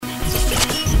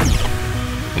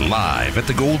Live at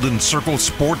the Golden Circle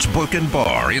Sportsbook and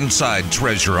Bar inside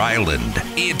Treasure Island,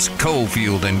 it's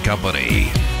Cofield and Company.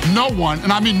 No one,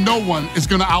 and I mean no one, is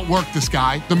going to outwork this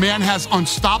guy. The man has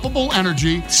unstoppable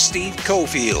energy. Steve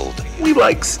Cofield. We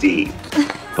like Steve,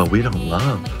 but we don't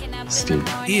love Steve.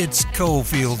 It's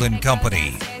Cofield and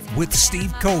Company with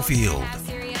Steve Cofield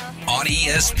on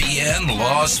ESPN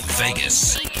Las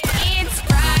Vegas. It's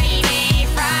Friday,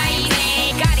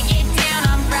 gotta get down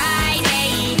on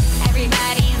Friday.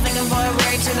 Everybody's looking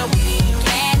forward to the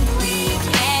weekend.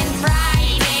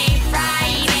 Friday,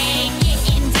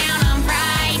 getting down on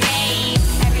Friday.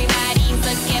 Everybody's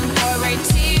looking forward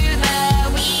to the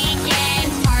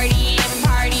weekend. Partying.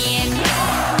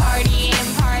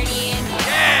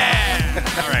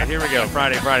 Yeah! All right, here we go.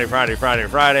 Friday.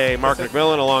 Mark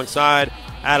McMillan alongside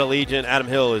at Allegiant. Adam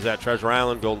Hill is at Treasure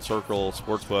Island, Golden Circle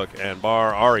Sportsbook and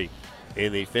Bar. Ari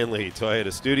in the Findlay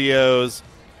Toyota Studios.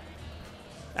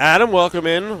 Adam, welcome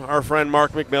in our friend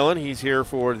Mark McMillan. He's here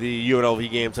for the UNLV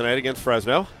game tonight against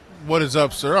Fresno. What is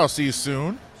up, sir? I'll see you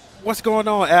soon. What's going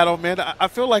on, Adam, man? I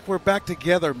feel like we're back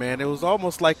together, man. It was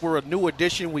almost like we're a new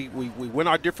edition. We went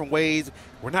our different ways.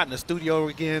 We're not in the studio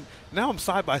again. Now I'm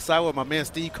side by side with my man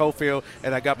Steve Cofield,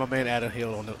 and I got my man Adam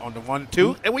Hill on the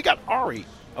 1-2, and we got Ari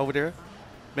over there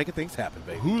making things happen,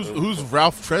 baby. Who's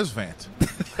Ralph Tresvant?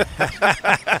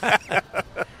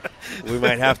 We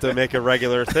might have to make a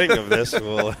regular thing of this.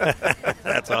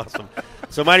 That's awesome.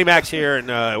 So Mighty Mac's here, and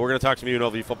we're going to talk some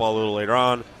UNLV football a little later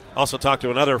on. Also talk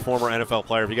to another former NFL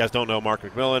player. If you guys don't know Mark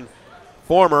McMillan,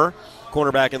 former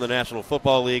cornerback in the National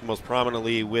Football League, most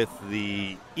prominently with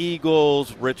the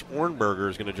Eagles. Rich Ornberger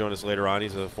is going to join us later on.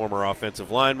 He's a former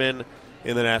offensive lineman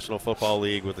in the National Football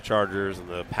League with the Chargers and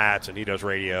the Pats, and he does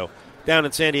radio down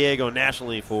in San Diego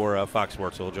nationally for Fox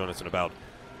Sports. So he'll join us in about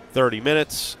 30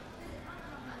 minutes.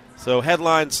 So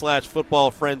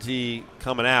headline/football frenzy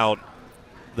coming out.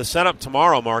 The setup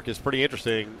tomorrow, Mark, is pretty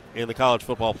interesting in the college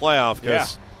football playoff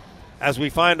because as we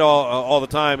find all the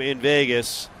time in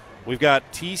Vegas, we've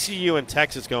got TCU and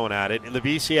Texas going at it. In the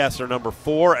BCS, they're number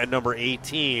 4 and number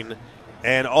 18.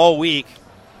 And all week,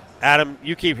 Adam,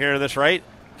 you keep hearing this, right?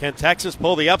 Can Texas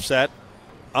pull the upset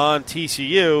on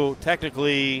TCU?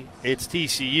 Technically, it's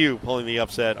TCU pulling the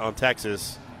upset on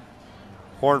Texas.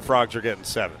 Horned Frogs are getting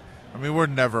 7. I mean, we're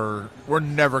never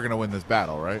going to win this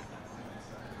battle, right?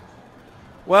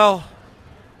 Well,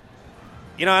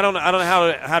 you know, I don't know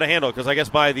how to handle it because I guess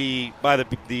by the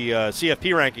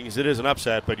CFP rankings it is an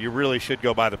upset, but you really should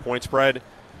go by the point spread.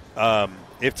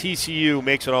 If TCU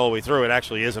makes it all the way through, it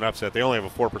actually is an upset. They only have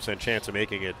a 4% chance of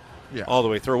making it all the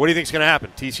way through. What do you think is going to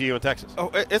happen, TCU and Texas?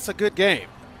 Oh, it's a good game.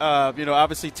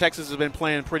 Obviously Texas has been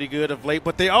playing pretty good of late,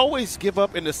 but they always give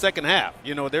up in the second half.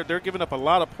 You know, they're giving up a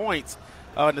lot of points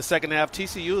in the second half.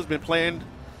 TCU has been playing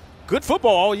good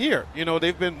football all year. You know,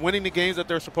 they've been winning the games that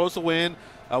they're supposed to win.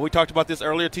 We talked about this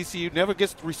earlier. TCU never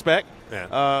gets respect.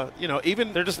 Yeah.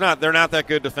 Even they're not that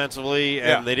good defensively,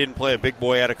 and they didn't play a big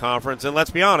boy at a conference. And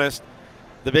let's be honest,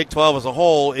 the Big 12 as a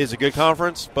whole is a good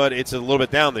conference, but it's a little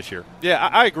bit down this year. Yeah,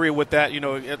 I agree with that. You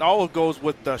know, it all goes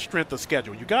with the strength of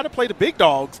schedule. You got to play the big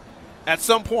dogs at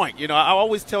some point. You know, I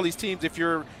always tell these teams, if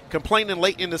you're complaining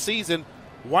late in the season,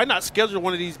 why not schedule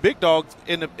one of these big dogs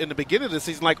in the beginning of the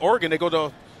season? Like Oregon, they go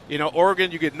to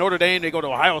Oregon, you get Notre Dame, they go to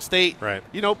Ohio State. Right.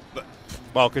 You know,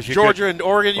 well, because Georgia and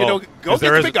Oregon, go get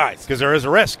the big guys. Because there is a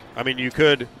risk. I mean, you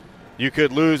could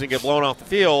lose and get blown off the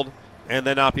field and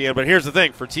then not be in. But here's the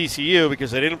thing for TCU,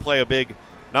 because they didn't play a big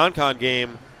non-con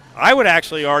game, I would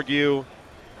actually argue,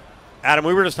 Adam,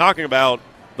 we were just talking about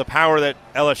the power that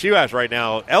LSU has right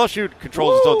now. LSU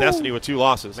controls its own destiny with 2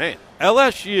 losses. Man.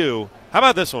 LSU, how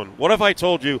about this one? What if I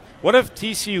told you, what if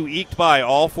TCU eked by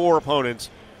all 4 opponents,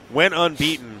 went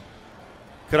unbeaten?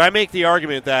 Could I make the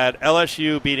argument that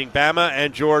LSU beating Bama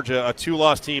and Georgia, a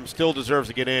 2-loss team, still deserves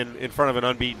to get in front of an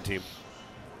unbeaten team?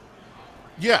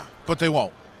 Yeah, but they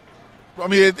won't. I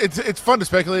mean, it's fun to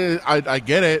speculate. I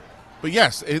get it. But,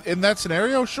 yes, in that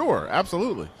scenario, sure,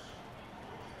 absolutely.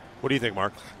 What do you think,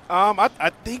 Mark?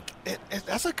 I think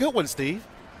that's a good one, Steve.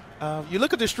 You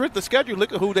look at the strength of the schedule,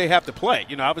 look at who they have to play.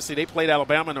 You know, obviously they played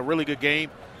Alabama in a really good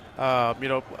game. A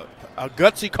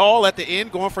gutsy call at the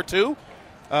end, going for 2.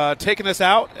 Taking us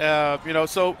out,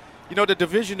 so the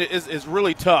division is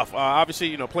really tough.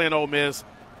 Obviously, playing Ole Miss,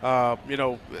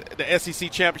 the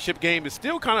SEC championship game is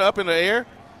still kind of up in the air.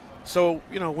 So,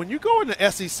 when you go in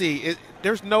the SEC,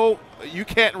 you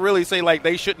can't really say like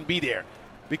they shouldn't be there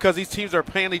because these teams are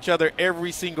playing each other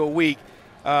every single week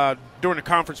during the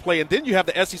conference play. And then you have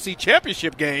the SEC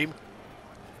championship game.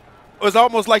 It was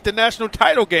almost like the national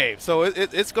title game. So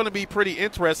it's going to be pretty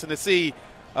interesting to see.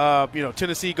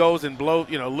 Tennessee goes and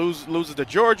loses to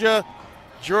Georgia.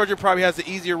 Georgia probably has the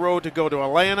easier road to go to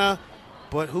Atlanta.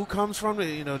 But who comes from it?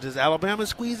 You know, does Alabama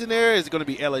squeeze in there? Is it going to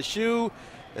be LSU?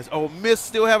 Does Ole Miss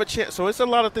still have a chance? So it's a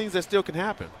lot of things that still can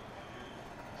happen.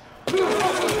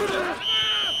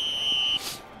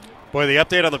 Boy, the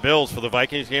update on the Bills for the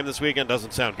Vikings game this weekend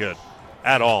doesn't sound good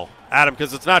at all, Adam.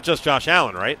 Because it's not just Josh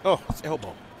Allen, right? Oh, it's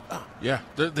elbow. Yeah,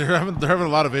 they're having a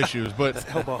lot of issues, but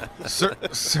Elbow.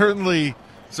 certainly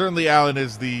Allen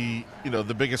is the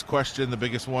biggest question, the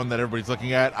biggest one that everybody's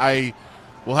looking at. I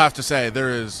will have to say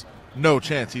there is no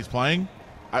chance he's playing.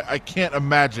 I can't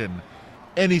imagine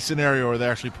any scenario where they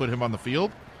actually put him on the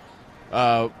field.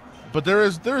 But there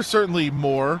is certainly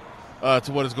more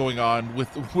to what is going on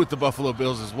with the Buffalo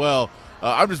Bills as well.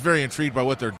 I'm just very intrigued by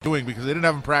what they're doing because they didn't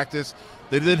have him practice.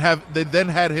 They then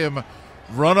had him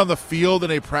run on the field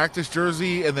in a practice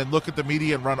jersey and then look at the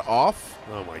media and run off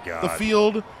Oh my God. the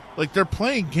field. Like, they're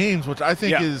playing games, which I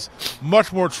think is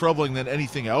much more troubling than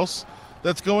anything else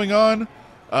that's going on.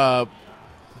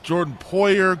 Jordan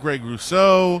Poyer, Greg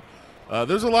Rousseau.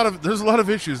 There's a lot of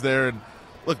issues there. And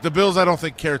look, the Bills, I don't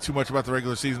think care too much about the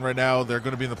regular season right now. They're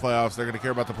going to be in the playoffs. They're going to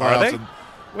care about the playoffs. Are they? And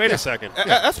Wait a second.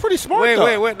 That's pretty smart. Wait.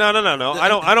 though. No.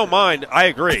 I don't mind. I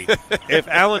agree. If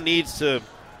Allen needs to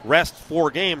rest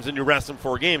 4 games, and you rest him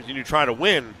 4 games, and you try to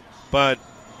win. But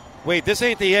wait, this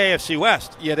ain't the AFC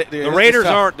West. Yeah, The Raiders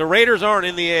aren't. The Raiders aren't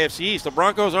in the AFC East. The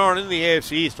Broncos aren't in the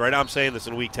AFC East. Right? I'm saying this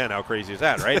in Week 10. How crazy is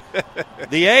that? Right?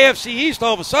 The AFC East,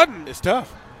 all of a sudden, It's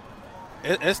tough.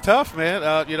 It's tough, man.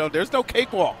 There's no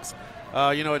cakewalks.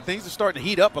 Things are starting to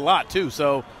heat up a lot too.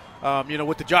 So,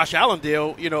 with the Josh Allen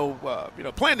deal,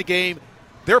 playing the game,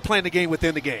 they're playing the game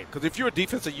within the game. Because if you're a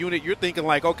defensive unit, you're thinking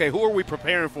like, okay, who are we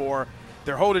preparing for?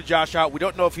 They're holding Josh out. We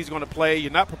don't know if he's going to play.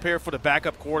 You're not prepared for the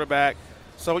backup quarterback.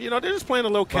 So, they're just playing a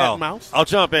little cat and mouse. I'll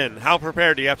jump in. How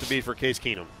prepared do you have to be for Case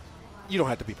Keenum? You don't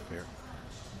have to be prepared.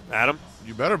 Adam?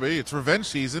 you better be. It's revenge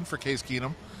season for Case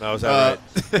Keenum. Oh, is that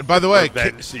right? And by the way,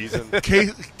 Revenge season.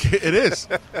 It is.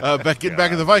 Getting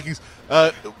back to the Vikings.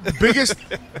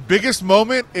 Biggest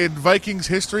moment in Vikings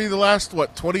history the last,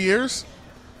 20 years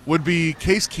would be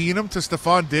Case Keenum to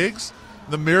Stephon Diggs,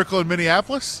 the miracle in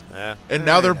Minneapolis. Yeah. And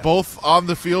now they're both on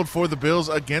the field for the Bills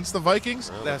against the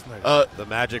Vikings. That's nice. The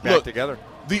magic back together.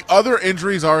 The other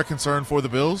injuries are a concern for the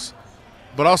Bills,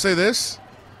 but I'll say this.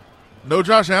 No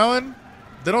Josh Allen,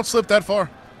 they don't slip that far.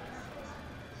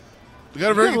 They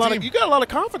got a very good team. You got a lot of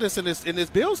confidence in this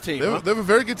Bills team. They have a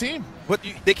very good team. But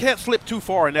they can't slip too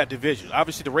far in that division.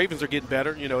 Obviously, the Ravens are getting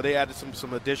better. They added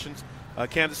some additions.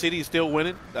 Kansas City is still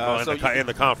winning. In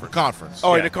the conference. Conference.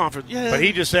 Oh, Yeah. in the conference. Yeah. But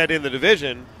he just said in the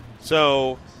division.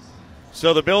 So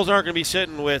the Bills aren't going to be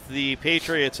sitting with the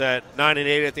Patriots at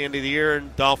 9-8 at the end of the year,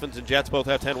 and Dolphins and Jets both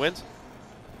have 10 wins.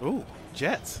 Ooh,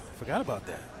 Jets. Forgot about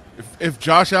that. If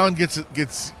Josh Allen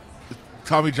gets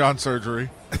Tommy John surgery,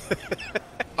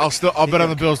 I'll bet on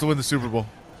the Bills to win the Super Bowl.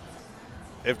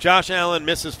 If Josh Allen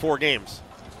misses 4 games,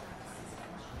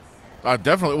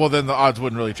 Definitely. Well, then the odds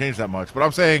wouldn't really change that much. But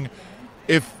I'm saying,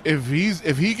 if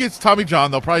he gets Tommy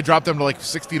John, they'll probably drop them to like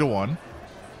 60-1,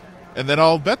 and then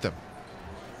I'll bet them.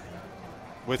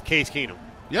 with Case Keenum.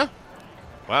 Yeah.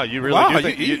 Wow, you really do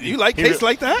think you like Case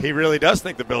like that? He really does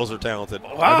think the Bills are talented.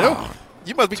 Wow.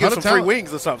 You must be Ton getting of some free talent.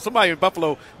 wings or something. Somebody in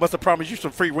Buffalo must have promised you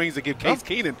some free wings to give Case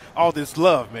Keenan all this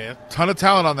love, man. Ton of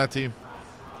talent on that team.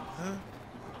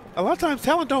 A lot of times,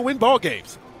 talent don't win ball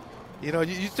games.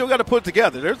 You still got to put it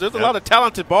together. There's a lot of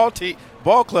talented ball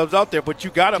clubs out there, but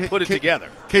you got to put it together.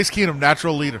 Case Keenum,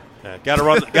 natural leader. Yeah, got to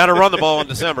run the ball in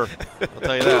December. I'll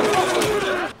tell you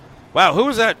that. Wow, who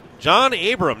was that? John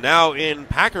Abram, now in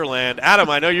Packerland. Adam,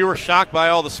 I know you were shocked by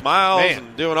all the smiles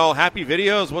and doing all happy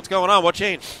videos. What's going on? What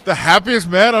changed? The happiest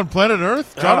man on planet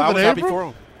Earth, I Jonathan was happy Abram? for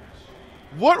him.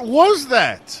 What was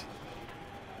that?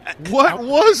 What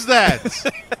was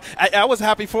that? I was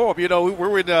happy for him. We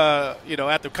were in,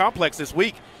 at the complex this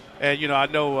week, and I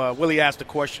know Willie asked a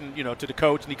question, to the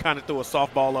coach, and he kind of threw a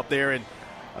softball up there, and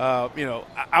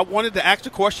I wanted to ask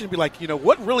the question, and be like,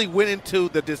 what really went into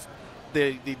the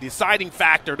deciding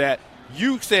factor that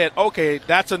you said, okay,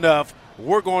 that's enough.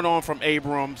 We're going on from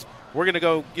Abrams. We're going to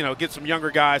go, get some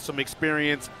younger guys, some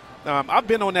experience. I've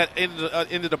been on that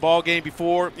end of the ball game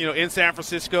before, in San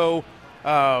Francisco.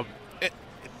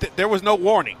 There was no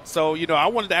warning. So, I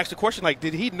wanted to ask the question, like,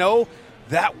 did he know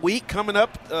that week coming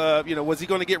up, was he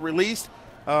going to get released?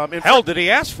 Hell, did he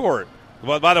ask for it?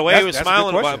 Well, by the way, he was That's a good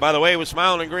smiling. question. By the way, he was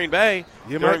smiling in Green Bay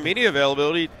during media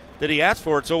availability. Did he ask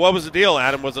for it? So what was the deal,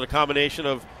 Adam? Was it a combination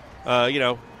of,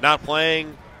 not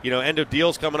playing, end of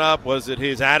deals coming up? Was it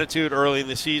his attitude early in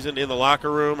the season in the locker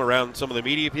room around some of the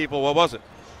media people? What was it?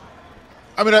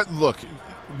 I mean, look,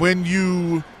 when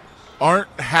you aren't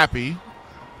happy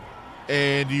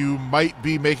and you might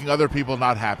be making other people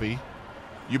not happy,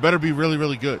 you better be really,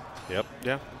 really good. Yep.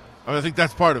 Yeah. I mean, I think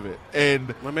that's part of it.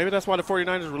 And Well, maybe that's why the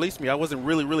 49ers released me. I wasn't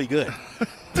really, really good.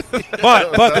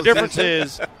 But the difference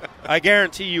is, I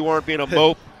guarantee you weren't being a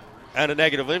mope and a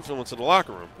negative influence in the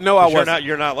locker room. No, I 'Cause wasn't.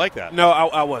 You're not like that. No,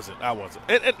 I wasn't.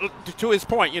 To his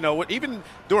point, even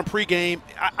during pregame,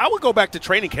 I would go back to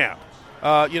training camp.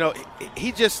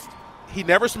 He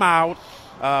never smiled.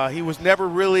 He was never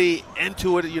really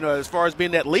into it. As far as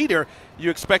being that leader,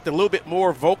 you expect a little bit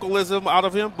more vocalism out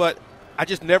of him, but I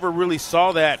just never really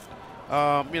saw that.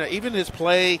 Even his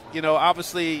play,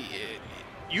 obviously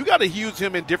you got to use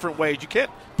him in different ways. You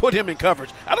can't put him in coverage.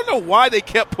 I don't know why they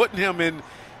kept putting him in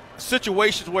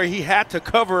situations where he had to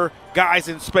cover guys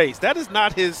in space. That is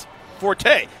not his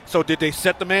forte. So did they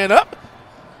set the man up?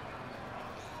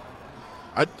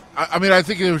 I mean, I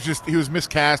think it was just he was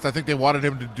miscast. I think they wanted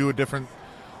him to do a different,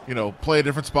 play a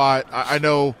different spot. I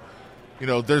know,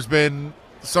 there's been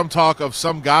some talk of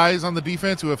some guys on the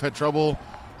defense who have had trouble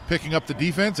picking up the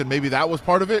defense, and maybe that was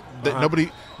part of it. That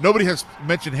nobody has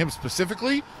mentioned him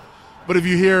specifically, but if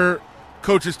you hear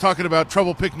coaches talking about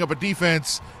trouble picking up a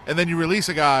defense, and then you release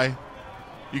a guy,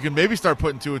 you can maybe start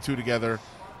putting 2 and 2 together.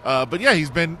 But yeah, he's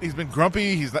been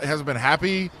grumpy. He hasn't been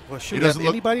happy. Well, He shoot, has doesn't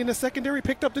look- anybody in the secondary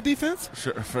picked up the defense?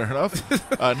 Sure, fair enough.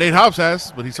 Nate Hobbs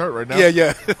has, but he's hurt right now.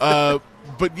 Yeah.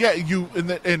 But yeah,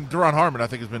 and Deron Harmon I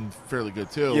think has been fairly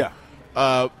good too.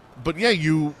 Yeah. But yeah,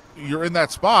 you're in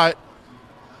that spot,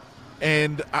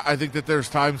 and I think that there's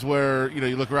times where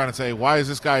you look around and say, why is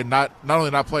this guy not only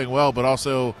not playing well, but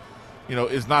also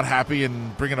is not happy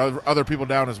and bringing other people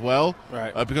down as well.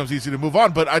 Right. It becomes easy to move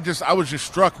on. But I was just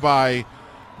struck by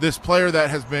this player that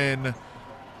has been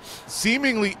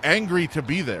seemingly angry to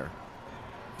be there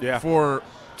for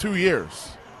 2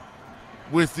 years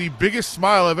with the biggest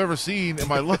smile I've ever seen in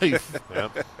my life,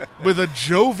 with a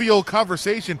jovial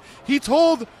conversation. He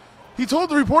told the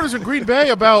reporters in Green Bay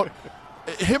about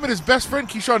him and his best friend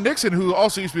Keyshawn Nixon, who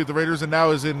also used to be at the Raiders and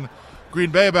now is in Green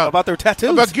Bay, about their tattoos,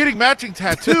 about getting matching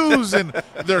tattoos, and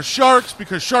they're sharks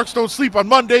because sharks don't sleep on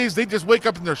Mondays. They just wake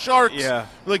up and they're sharks. Yeah.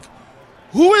 Like,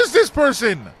 who is this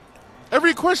person?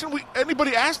 Every question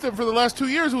anybody asked him for the last 2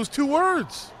 years, it was 2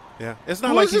 words. Yeah, it's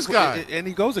not Who like is this guy? And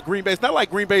he goes to Green Bay. It's not like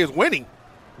Green Bay is winning.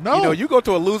 No, you go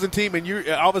to a losing team and you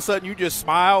all of a sudden you just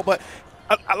smile. But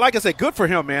like I said, good for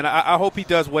him, man. I hope he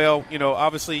does well.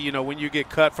 Obviously, when you get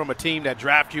cut from a team that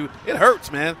draft you, it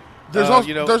hurts, man. There's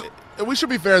also we should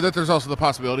be fair that there's also the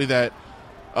possibility that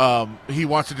he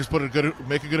wants to just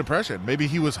make a good impression. Maybe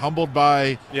he was humbled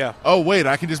by, oh wait,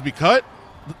 I can just be cut.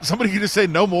 Somebody can just say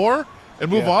no more and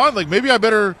move on. Like, maybe I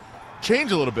better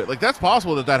change a little bit. Like, that's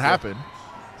possible that happened.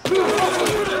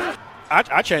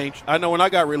 I changed. I know when I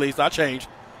got released, I changed.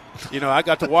 I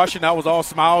got to Washington. I was all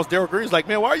smiles. Darryl Green's like,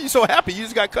 man, why are you so happy? You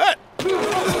just got cut.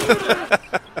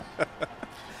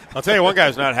 I'll tell you one guy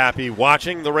who's not happy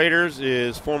watching the Raiders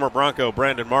is former Bronco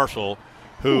Brandon Marshall,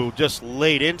 who just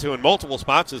laid into in multiple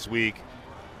spots this week.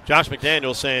 Josh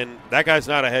McDaniels saying that guy's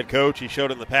not a head coach. He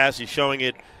showed it in the past. He's showing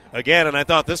it again. And I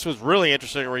thought this was really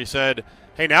interesting where he said,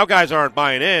 hey, now guys aren't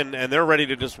buying in, and they're ready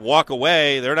to just walk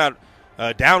away. They're not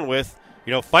down with,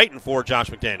 fighting for Josh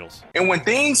McDaniels. And when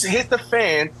things hit the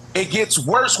fan, it gets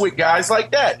worse with guys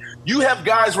like that. You have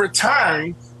guys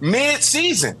retiring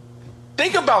mid-season.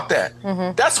 Think about that.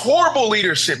 Mm-hmm. That's horrible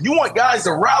leadership. You want guys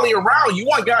to rally around. You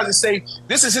want guys to say,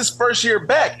 this is his first year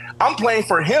back. I'm playing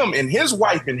for him and his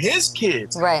wife and his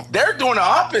kids. Right. They're doing the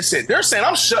opposite. They're saying,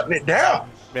 I'm shutting it down.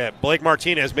 Yeah, Blake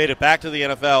Martinez made it back to the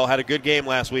NFL, had a good game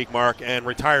last week, Mark, and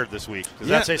retired this week. Does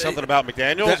that say something about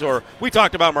McDaniels? Or we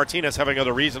talked about Martinez having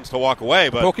other reasons to walk away.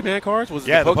 But Pokemon cards? The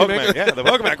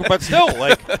Pokemon. But still,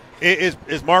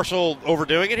 is Marshall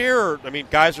overdoing it here? Or,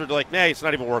 guys are like, nah, it's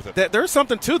not even worth it. There's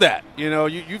something to that.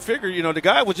 You figure, the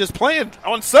guy was just playing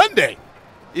on Sunday,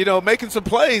 making some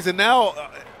plays. And now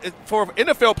for an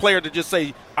NFL player to just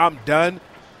say, I'm done,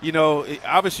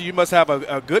 obviously you must have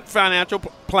a good financial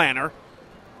planner,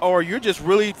 or you're just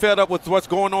really fed up with what's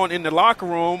going on in the locker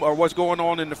room or what's going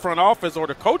on in the front office or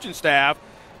the coaching staff.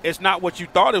 It's not what you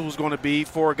thought it was going to be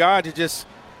for a guy to just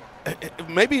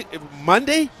maybe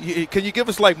Monday. Can you give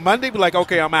us like Monday? Be like,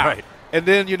 okay, I'm out. Right. And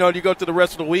then, you go to the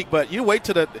rest of the week. But you wait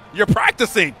till you're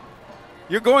practicing.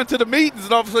 You're going to the meetings,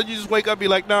 and all of a sudden you just wake up and be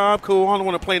like, nah, I'm cool. I don't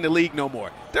want to play in the league no more.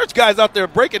 There's guys out there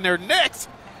breaking their necks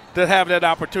that have that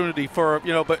opportunity for,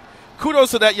 but –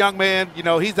 kudos to that young man.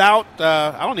 He's out.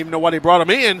 I don't even know why they brought him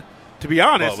in, to be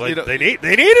honest. Well, they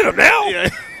needed him now. Yeah.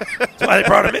 That's why they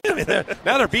brought him in.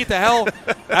 Now they're beat the hell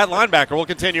at linebacker. We'll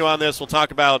continue on this. We'll talk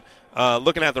about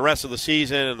looking at the rest of the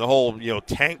season and the whole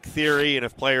tank theory and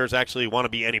if players actually want to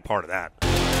be any part of that.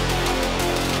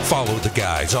 Follow the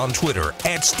guys on Twitter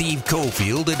at Steve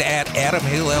Cofield and at Adam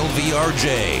Hill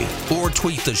LVRJ, or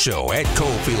tweet the show at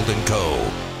Cofield &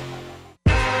 Co.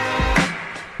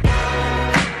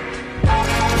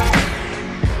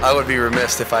 I would be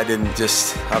remiss if I didn't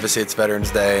just, obviously it's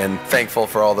Veterans Day, and thankful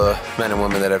for all the men and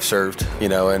women that have served,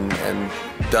 and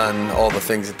done all the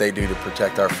things that they do to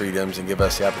protect our freedoms and give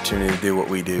us the opportunity to do what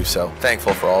we do. So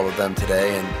thankful for all of them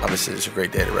today, and obviously it's a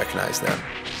great day to recognize them.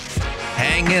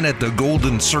 Hang in at the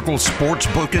Golden Circle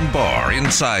Sportsbook and Bar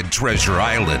inside Treasure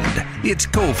Island. It's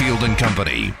Cofield &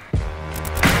 Company.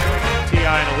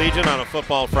 T.I. and Allegiant on a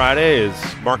Football Friday is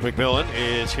Mark McMillan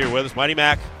is here with us. Mighty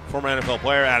Mac, former NFL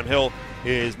player. Adam Hill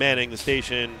is manning the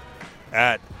station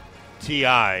at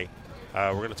TI.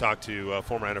 We're going to talk to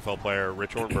former NFL player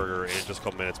Rich Ornberger in just a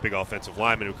couple minutes, big offensive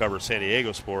lineman who covers San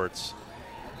Diego sports.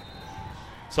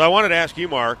 So I wanted to ask you,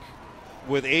 Mark,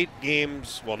 with 9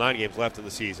 games left in the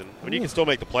season, when you can still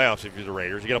make the playoffs if you're the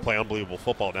Raiders, you got to play unbelievable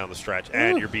football down the stretch,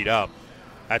 and you're beat up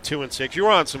at 2-6. You were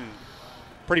on some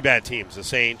pretty bad teams, the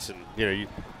Saints, and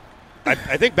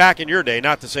I think back in your day,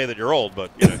 not to say that you're old, but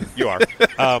you are.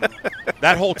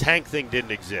 That whole tank thing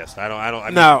didn't exist.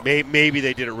 Maybe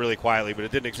they did it really quietly, but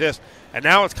it didn't exist. And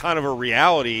now it's kind of a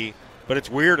reality, but it's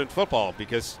weird in football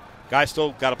because guys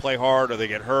still got to play hard or they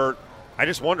get hurt. I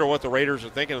just wonder what the Raiders are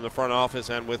thinking in the front office,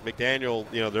 and with McDaniel,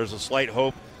 there's a slight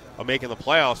hope of making the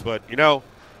playoffs, but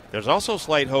there's also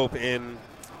slight hope in.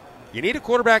 You need a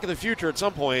quarterback in the future at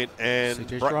some point, and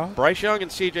Bryce Young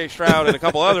and C.J. Stroud and a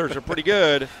couple others are pretty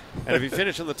good. And if you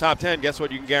finish in the top 10, guess what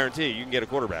you can guarantee? You can get a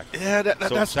quarterback.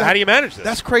 Yeah, so how do you manage this?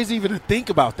 That's crazy even to think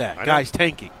about that, guys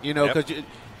tanking.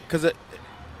 Because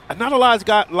not a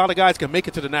lot of guys can make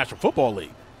it to the National Football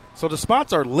League. So the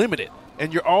spots are limited,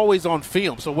 and you're always on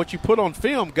film. So what you put on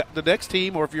film, the next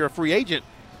team, or if you're a free agent,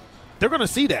 they're going to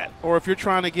see that. Or if you're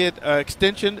trying to get an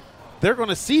extension, they're going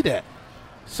to see that.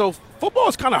 So football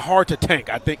is kind of hard to tank,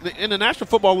 I think. In the National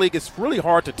Football League, it's really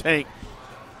hard to tank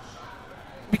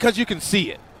because you can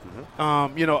see it.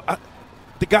 Mm-hmm.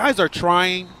 The guys are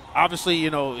trying. Obviously,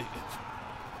 the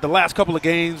last couple of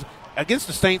games against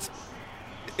the Saints,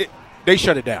 they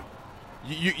shut it down.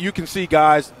 You can see,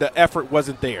 guys, the effort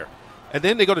wasn't there. And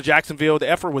then they go to Jacksonville. The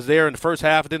effort was there in the first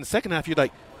half. And then the second half, you're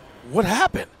like, what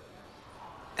happened?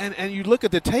 And you look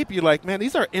at the tape, you're like, man,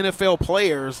 these are NFL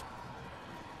players.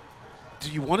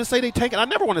 Do you want to say they tank it? I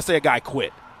never want to say a guy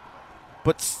quit.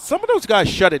 But some of those guys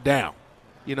shut it down.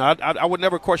 I would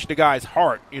never question the guy's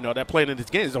heart, that playing in this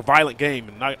game. It's a violent game,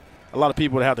 and not a lot of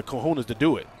people would have the cojones to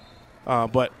do it.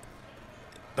 But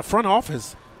the front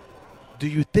office, do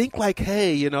you think like,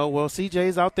 hey,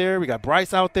 CJ's out there, we got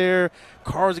Bryce out there,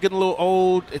 Carr's getting a little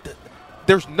old.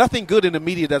 There's nothing good in the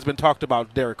media that's been talked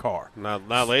about Derek Carr.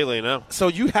 Not lately, no. So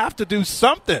you have to do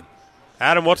something.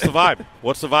 Adam, what's the vibe?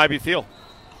 What's the vibe you feel?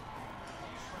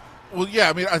 Well,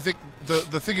 yeah, I think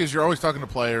the thing is you're always talking to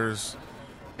players,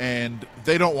 and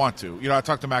they don't want to. I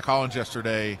talked to Matt Collins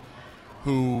yesterday,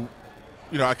 who,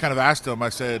 I kind of asked him, I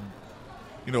said,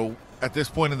 at this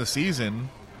point in the season,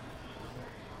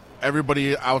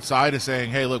 everybody outside is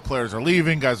saying, hey, look, players are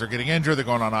leaving, guys are getting injured, they're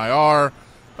going on IR,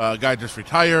 guy just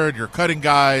retired, you're cutting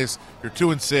guys, you're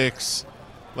 2-6.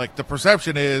 Like, the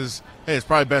perception is, hey, it's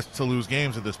probably best to lose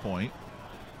games at this point.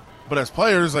 But as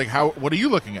players, like, what are you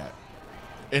looking at?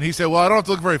 And he said, well, I don't have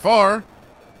to look very far.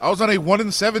 I was on a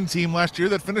 1-7 team last year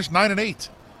that finished 9-8.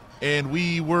 And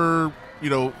we were,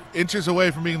 inches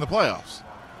away from being in the playoffs.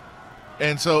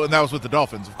 And that was with the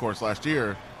Dolphins, of course, last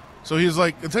year. So he was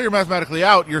like, until you're mathematically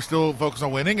out, you're still focused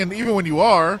on winning. And even when you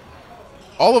are,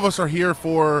 all of us are here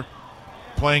for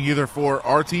playing either for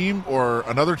our team or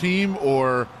another team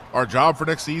or our job for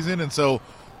next season. And so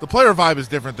the player vibe is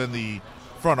different than the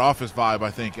front office vibe,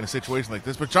 I think, in a situation like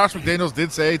this. But Josh McDaniels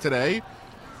did say today,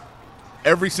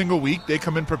 every single week they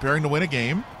come in preparing to win a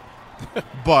game.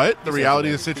 But the reality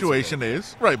of the situation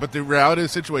is,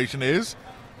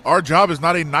 our job is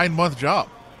not a 9-month job.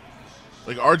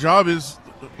 Like, our job is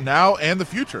now and the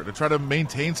future to try to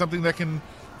maintain something that can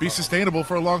be sustainable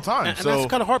for a long time. And that's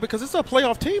kind of hard because it's a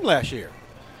playoff team last year.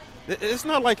 It's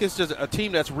not like it's just a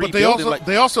team that's rebuilding. But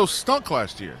they also stunk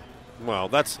last year. Well,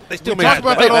 they still talk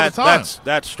about that all the time.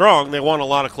 That's strong. They won a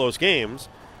lot of close games.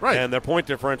 Right. And their point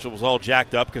differential was all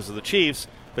jacked up because of the Chiefs,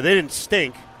 but they didn't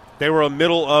stink. They were a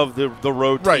middle of the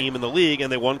road team in the league,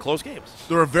 and they won close games.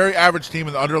 They're a very average team,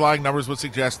 and the underlying numbers would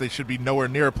suggest they should be nowhere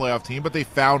near a playoff team, but they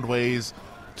found ways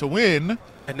to win.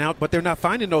 But they're not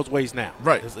finding those ways now.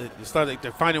 Right. It's like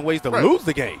they're finding ways to lose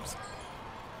the games.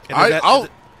 I'll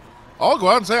go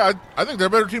out and say I think they're a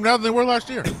better team now than they were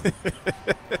last year.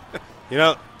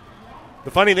 The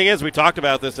funny thing is, we talked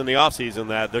about this in the offseason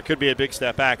that there could be a big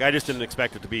step back. I just didn't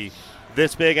expect it to be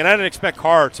this big, and I didn't expect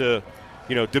Carr to,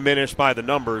 diminish by the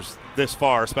numbers this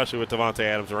far, especially with Devontae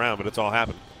Adams around. But it's all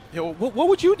happened. Yeah, what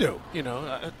would you do?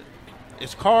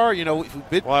 It's Carr.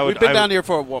 We've been down here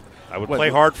for a while. I would play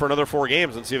hard for another 4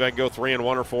 games and see if I can go 3-1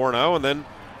 or 4-0, and then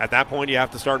at that point you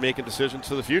have to start making decisions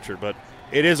for the future. But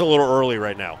it is a little early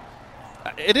right now.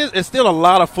 It's still a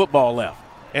lot of football left,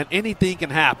 and anything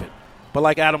can happen. But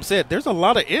like Adam said, there's a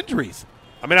lot of injuries.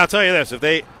 I mean, I'll tell you this: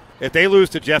 if they lose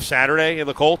to Jeff Saturday in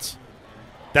the Colts,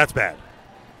 that's bad.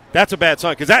 That's a bad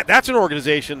sign because that's an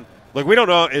organization. Like, we don't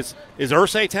know, is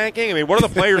Irsay tanking? I mean, what are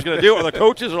the players going to do? Or the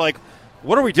coaches are like,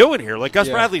 what are we doing here? Like, Gus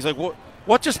Bradley's like,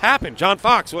 what just happened? John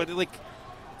Fox. So if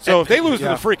they lose to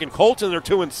the freaking Colts and they're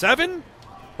 2-7,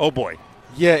 oh boy.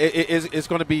 Yeah, it's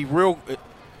going to be real.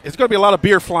 It's going to be a lot of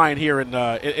beer flying here in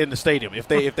the stadium if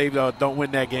they don't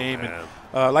win that game.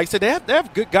 And like I said, they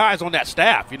have good guys on that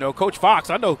staff. Coach Fox.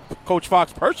 I know Coach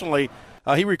Fox personally.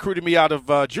 He recruited me out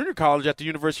of junior college at the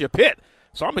University of Pitt.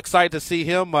 So I'm excited to see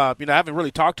him. I haven't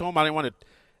really talked to him. I didn't want to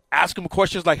ask him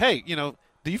questions like, hey,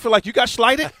 do you feel like you got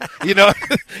slighted? I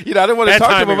didn't want to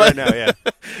talk to him right now, yeah.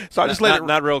 So I just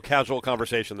not real casual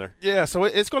conversation there. Yeah, so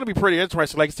it's going to be pretty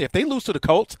interesting. Like I said, if they lose to the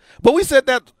Colts, but we said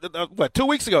that 2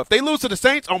 weeks ago. If they lose to the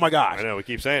Saints, oh my gosh. I know, we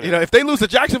keep saying it. If they lose to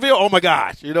Jacksonville, oh my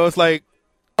gosh. It's like,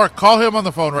 Mark, call him on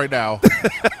the phone right now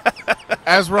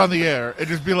as we're on the air and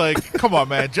just be like, come on,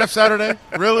 man, Jeff Saturday,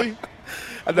 really?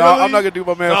 No, really? I'm not going to do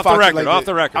my man off Foxy the record, like off that.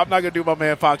 the record. I'm not going to do my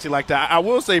man Foxy like that. I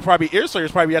will say probably Earslayer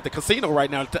is probably at the casino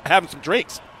right now having some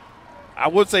drinks. I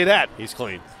would say that. He's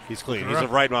clean. He's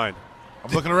of right mind.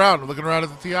 I'm looking around. I'm looking around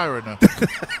at the TI right now.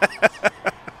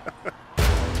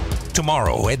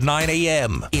 Tomorrow at 9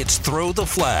 a.m., it's Throw the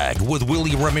Flag with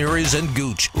Willie Ramirez and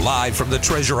Gooch, live from the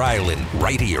Treasure Island,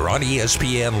 right here on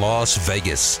ESPN Las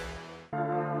Vegas.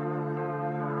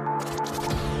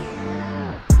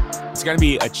 It's going to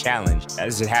be a challenge,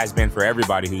 as it has been for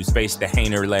everybody who's faced the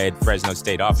Haener-led Fresno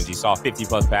State offense. You saw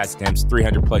 50-plus pass attempts,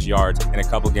 300-plus yards in a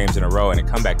couple games in a row, and a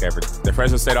comeback effort. The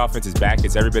Fresno State offense is back.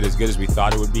 It's every bit as good as we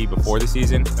thought it would be before the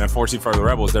season. And unfortunately for the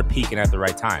Rebels, they're peaking at the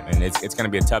right time. And it's going to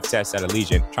be a tough test at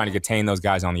Allegiant, trying to contain those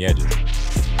guys on the edges.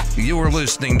 You're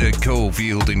listening to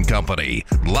Cofield and Company,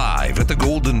 live at the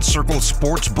Golden Circle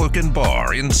Sportsbook and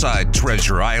Bar inside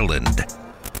Treasure Island.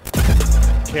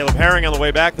 Caleb Herring on the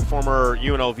way back, the former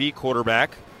UNLV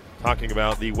quarterback, talking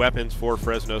about the weapons for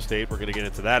Fresno State. We're going to get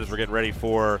into that as we're getting ready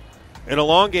for an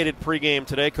elongated pregame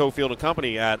today, Cofield and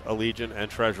Company at Allegiant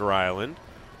and Treasure Island.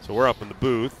 So we're up in the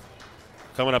booth.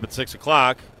 Coming up at 6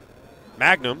 o'clock,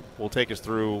 Magnum will take us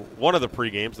through one of the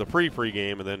pregames, the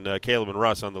pre-pregame, and then Caleb and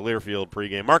Russ on the Learfield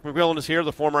pregame. Mark McMillan is here,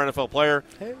 the former NFL player,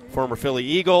 former Philly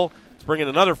Eagle. Let's bring in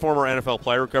another former NFL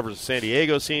player who covers the San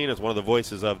Diego scene as one of the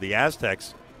voices of the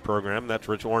Aztecs program. That's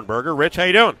Rich Ornberger. Rich, how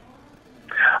you doing?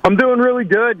 I'm doing really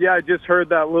good. Yeah, I just heard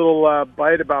that little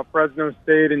bite about Fresno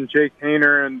State and Jake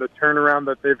Haener and the turnaround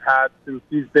that they've had since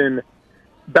he's been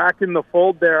back in the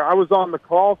fold there. I was on the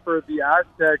call for the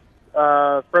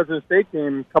Aztecs Fresno State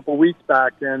game a couple weeks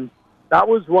back, and that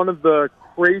was one of the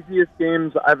craziest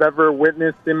games I've ever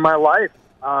witnessed in my life.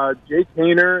 Jake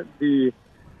Haener, the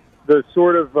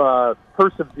sort of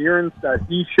perseverance that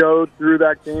he showed through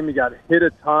that game. He got hit a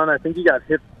ton. I think he got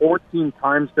hit 14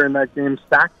 times during that game,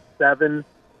 stacked 7,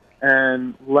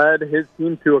 and led his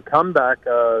team to a comeback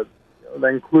that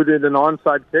included an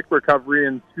onside kick recovery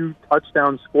and 2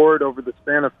 touchdowns scored over the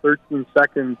span of 13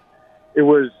 seconds. It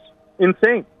was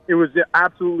insane. It was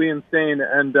absolutely insane,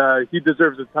 and he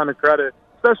deserves a ton of credit,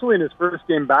 especially in his first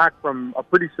game back from a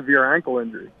pretty severe ankle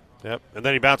injury. Yep, and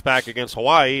then he bounced back against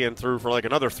Hawaii and threw for like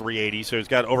another 380, so he's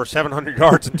got over 700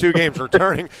 yards in 2 games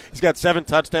returning. He's got 7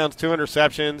 touchdowns, 2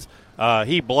 interceptions.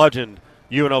 He bludgeoned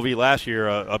UNLV last year.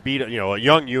 A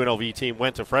young UNLV team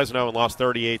went to Fresno and lost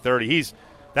 38-30.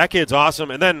 That kid's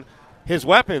awesome. And then his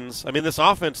weapons, I mean, this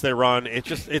offense they run,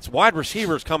 it's wide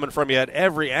receivers coming from you at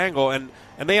every angle, and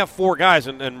they have 4 guys,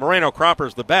 and Moreno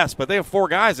Cropper's the best, but they have 4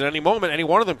 guys. At any moment, any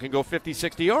one of them can go 50,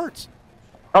 60 yards.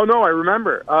 Oh, no, I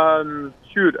remember.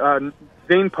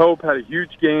 Zane Pope had a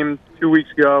huge game 2 weeks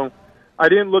ago. I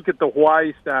didn't look at the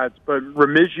Hawaii stats, but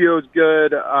Remigio's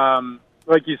good.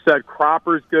 Like you said,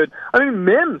 Cropper's good. I mean,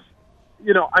 Mims,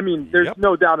 there's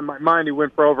no doubt in my mind he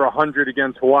went for over 100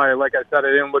 against Hawaii. Like I said,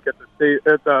 I didn't look at the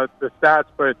stats,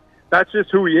 but that's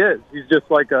just who he is. He's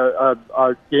just like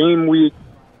a game week,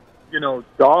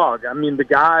 dog. I mean, the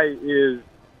guy is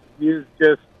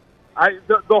just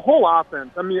the whole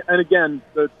offense. I mean, and again,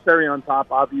 the cherry on top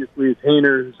obviously is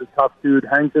Haener, who's a tough dude,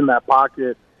 hangs in that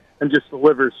pocket and just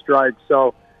delivers strikes.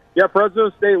 So, yeah, Fresno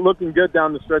State looking good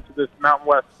down the stretch of this Mountain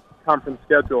West Conference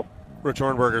schedule. Rich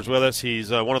Hornberger's with us. He's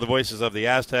one of the voices of the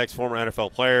Aztecs, former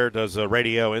NFL player, does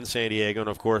radio in San Diego, and,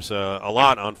 of course, a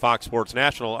lot on Fox Sports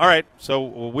National. All right, so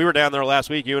we were down there last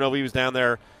week. UNLV was down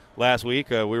there last week.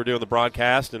 We were doing the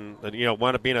broadcast, and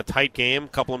wound up being a tight game. A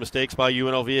couple of mistakes by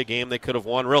UNLV, a game they could have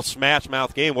won. Real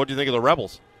smash-mouth game. What do you think of the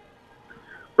Rebels?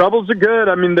 Rebels are good.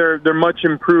 I mean, they're much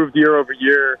improved year over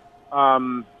year.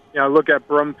 Look at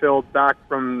Brumfield back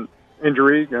from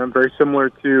injury, very similar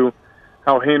to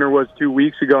how Haener was 2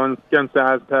 weeks ago against the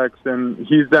Aztecs, and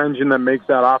he's the engine that makes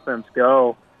that offense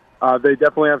go. They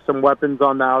definitely have some weapons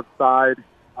on the outside.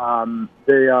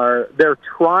 They're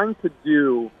trying to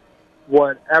do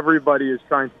what everybody is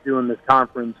trying to do in this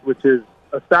conference, which is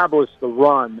establish the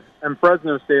run. And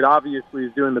Fresno State obviously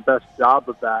is doing the best job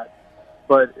of that.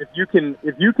 But if you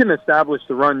can establish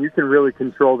the run, you can really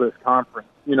control this conference.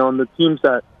 And the teams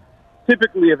that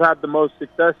typically have had the most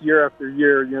success year after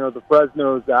year, the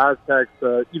Fresnos, the Aztecs,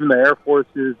 even the Air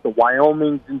Forces, the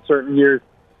Wyomings in certain years,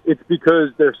 it's because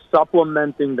they're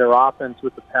supplementing their offense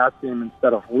with the pass game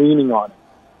instead of leaning on it.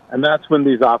 And that's when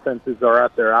these offenses are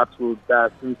at their absolute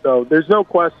best. And so there's no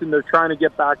question they're trying to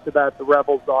get back to that. The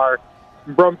Rebels are.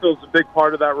 Brumfield's a big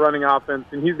part of that running offense,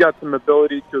 and he's got some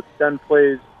ability to extend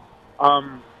plays.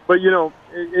 But,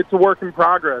 it's a work in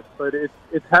progress, but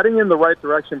it's heading in the right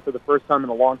direction for the first time in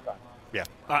a long time. Yeah,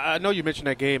 I know you mentioned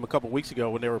that game a couple of weeks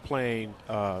ago when they were playing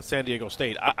San Diego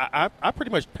State. I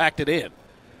pretty much packed it in.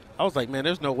 I was like, man,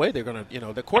 there's no way they're going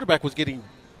to, the quarterback was getting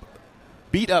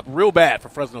beat up real bad for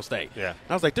Fresno State. Yeah.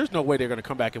 And I was like, there's no way they're going to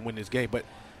come back and win this game. But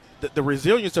the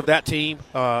resilience of that team,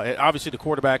 and obviously the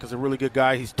quarterback is a really good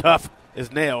guy. He's tough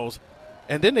as nails.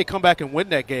 And then they come back and win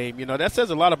that game. That says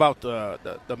a lot about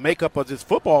the makeup of this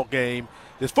football game,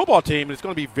 this football team. And it's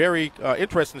going to be very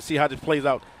interesting to see how this plays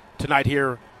out tonight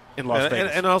here in Las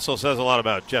Vegas. And also says a lot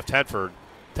about Jeff Tedford.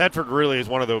 Tedford really is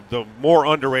one of the more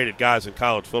underrated guys in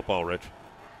college football, Rich.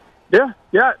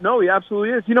 Yeah, no, he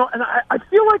absolutely is. And I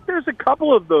feel like there's a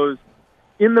couple of those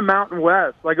in the Mountain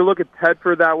West. Like I look at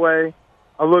Tedford that way.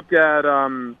 I look at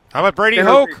how about Brady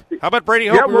Hoke? How about Brady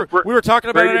Hoke? Yeah, we were talking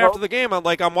about Brady it after Hoke. the game.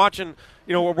 I'm watching.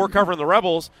 We're covering the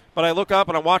Rebels, but I look up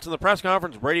and I'm watching the press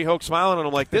conference. Brady Hoke smiling, and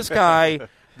I'm like, this guy.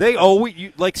 They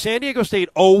always like San Diego State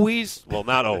always. Well,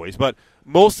 not always, but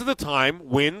most of the time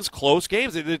wins close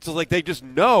games. It's like they just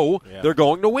know they're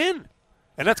going to win,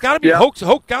 and that's got to be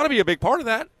Hoke got to be a big part of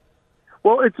that.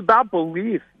 Well, it's about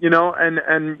belief,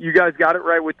 and you guys got it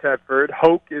right with Tedford.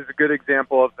 Hoke is a good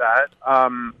example of that.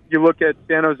 You look at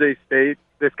San Jose State,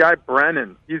 this guy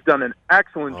Brennan, he's done an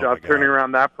excellent job turning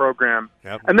around that program.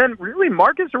 Yep. And then really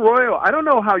Marcus Arroyo, I don't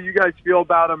know how you guys feel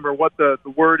about him or what the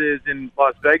word is in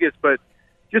Las Vegas, but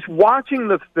just watching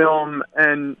the film,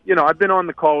 and, I've been on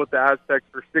the call with the Aztecs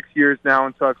for 6 years now,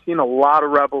 and so I've seen a lot of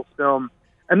Rebels film.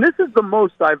 And this is the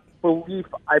most I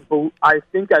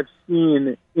think I've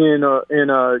seen in a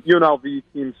UNLV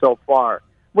team so far.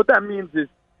 What that means is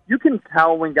you can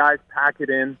tell when guys pack it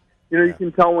in. You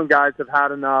can tell when guys have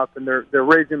had enough and they're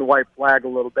raising the white flag a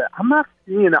little bit. I'm not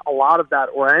seeing a lot of that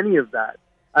or any of that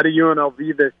at a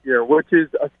UNLV this year, which is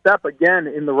a step again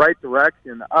in the right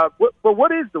direction. But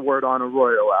what is the word on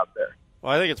Arroyo out there?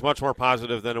 Well, I think it's much more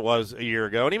positive than it was a year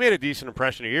ago, and he made a decent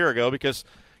impression a year ago because.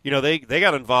 They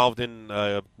got involved in,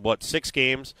 6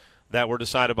 games that were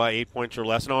decided by 8 points or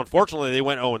less. And unfortunately, they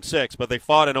went 0-6, but they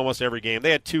fought in almost every game. They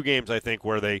had 2 games, I think,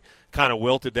 where they kind of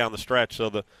wilted down the stretch.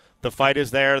 So the fight is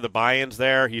there, the buy-in's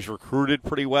there. He's recruited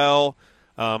pretty well.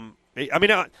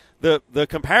 The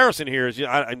comparison here is,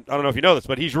 I don't know if you know this,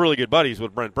 but he's really good buddies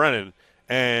with Brent Brennan.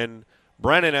 And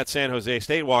Brennan at San Jose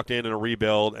State walked in a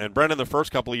rebuild, and Brennan the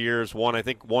first couple of years won, I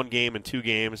think, 1 game and 2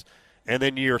 games. And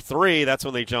then year 3, that's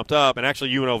when they jumped up, and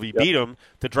actually UNLV beat them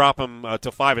to drop them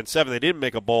to 5-7. They didn't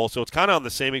make a bowl, so it's kind of on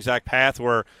the same exact path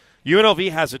where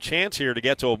UNLV has a chance here to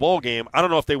get to a bowl game. I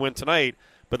don't know if they win tonight,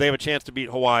 but they have a chance to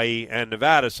beat Hawaii and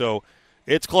Nevada, so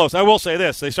it's close. I will say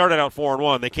this: they started out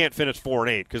 4-1. They can't finish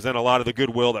 4-8 because then a lot of the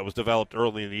goodwill that was developed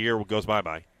early in the year goes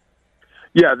bye-bye.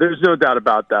 Yeah, there's no doubt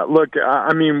about that. Look,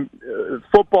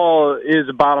 football is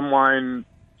a bottom-line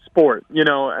sport,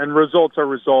 and results are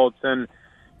results, and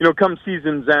come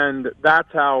season's end,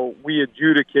 that's how we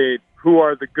adjudicate who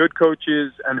are the good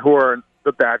coaches and who are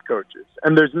the bad coaches.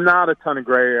 And there's not a ton of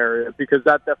gray area because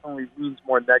that definitely leans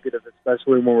more negative,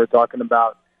 especially when we're talking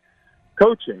about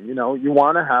coaching. You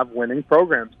want to have winning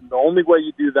programs. And the only way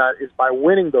you do that is by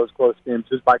winning those close games,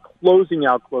 is by closing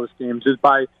out close games, is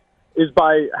by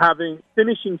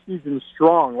finishing seasons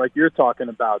strong, like you're talking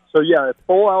about. So, if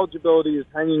full eligibility is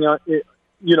hanging out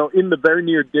in the very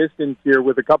near distance here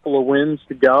with a couple of wins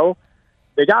to go,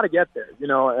 they got to get there,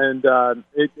 and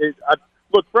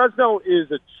look, Fresno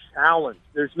is a challenge.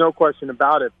 There's no question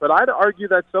about it. But I'd argue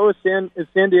that so is San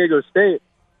Diego State.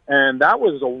 And that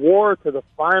was a war to the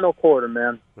final quarter,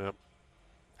 man. Yep.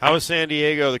 How is San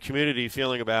Diego, the community,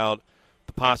 feeling about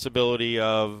the possibility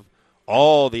of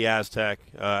all the Aztec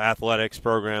athletics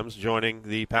programs joining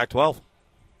the Pac-12?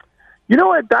 You know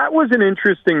what? That was an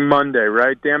interesting Monday,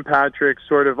 right? Dan Patrick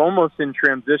sort of almost in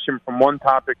transition from one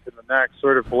topic to the next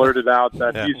sort of blurted out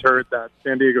that he's heard that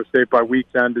San Diego State by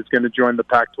week's end is going to join the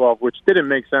Pac-12, which didn't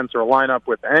make sense or line up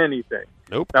with anything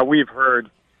that we've heard.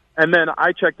 And then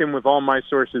I checked in with all my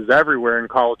sources everywhere in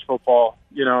college football,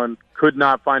 and could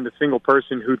not find a single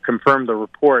person who'd confirmed the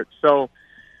report. So,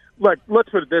 look, let's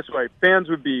put it this way. Fans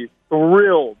would be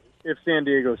thrilled if San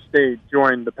Diego State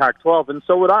joined the Pac-12, and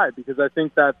so would I, because I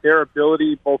think that their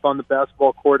ability, both on the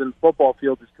basketball court and the football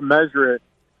field, is commensurate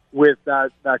with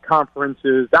that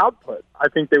conference's output. I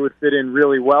think they would fit in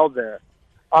really well there.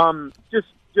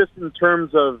 Just in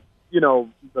terms of,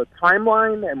 the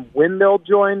timeline and when they'll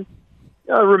join,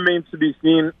 remains to be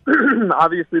seen.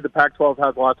 Obviously, the Pac-12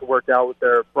 has a lot to work out with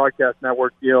their broadcast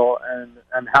network deal,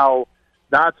 and how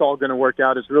that's all going to work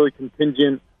out is really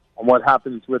contingent on what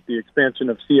happens with the expansion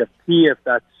of CFP, if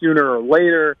that's sooner or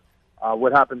later,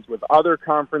 what happens with other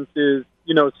conferences.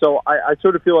 So I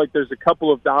sort of feel like there's a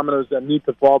couple of dominoes that need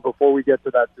to fall before we get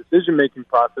to that decision-making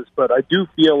process. But I do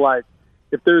feel like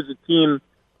if there's a team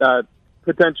that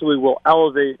potentially will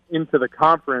elevate into the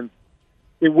conference,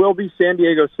 it will be San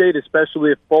Diego State,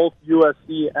 especially if both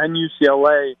USC and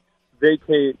UCLA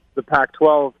vacate the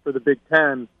Pac-12 for the Big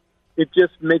Ten. It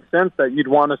just makes sense that you'd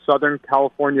want a Southern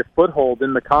California foothold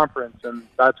in the conference, and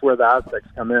that's where the Aztecs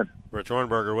come in. Rich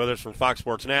Hornberger with us from Fox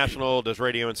Sports National, does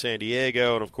radio in San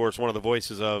Diego, and, of course, one of the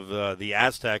voices of the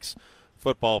Aztecs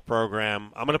football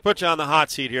program. I'm going to put you on the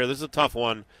hot seat here. This is a tough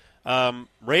one.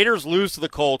 Raiders lose to the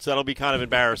Colts. That'll be kind of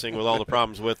embarrassing with all the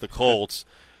problems with the Colts.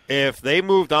 If they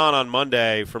moved on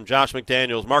Monday from Josh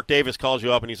McDaniels, Mark Davis calls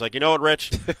you up and he's like, you know what,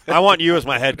 Rich? I want you as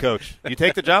my head coach. You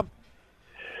take the job?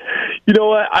 You know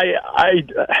what?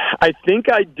 I think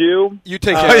I do. You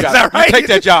take that job. That right? You take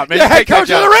that job, man. Yeah, head coach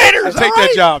of the Raiders. Take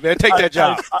that job, man. Take that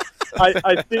job.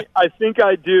 I think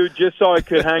I do, just so I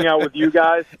could hang out with you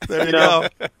guys. There you go.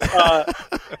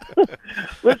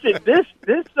 Listen,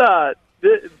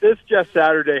 this Jeff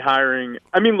Saturday hiring,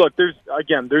 I mean, look, there's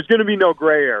going to be no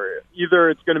gray area. Either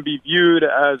it's going to be viewed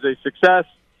as a success,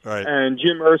 right, and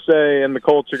Jim Irsay and the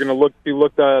Colts are going to be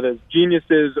looked at as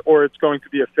geniuses, or it's going to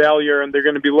be a failure and they're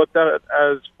going to be looked at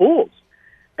as fools.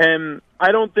 And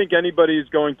I don't think anybody is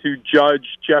going to judge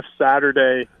Jeff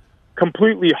Saturday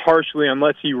completely harshly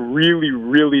unless he really,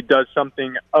 really does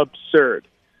something absurd.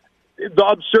 The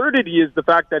absurdity is the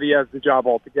fact that he has the job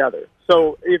altogether.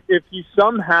 So if he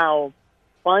somehow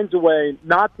finds a way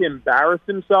not to embarrass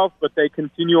himself, but they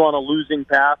continue on a losing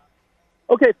path,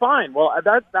 okay, fine. Well,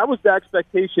 that was the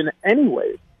expectation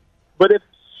anyway. But if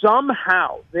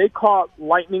somehow they caught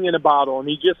lightning in a bottle and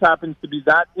he just happens to be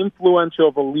that influential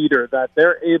of a leader that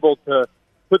they're able to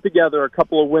put together a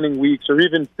couple of winning weeks or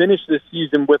even finish this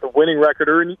season with a winning record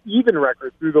or an even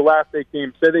record through the last 8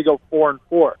 games, say they go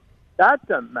 4-4, that's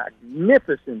a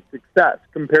magnificent success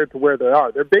compared to where they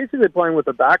are. They're basically playing with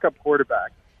a backup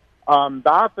quarterback. The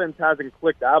offense hasn't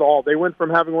clicked at all. They went from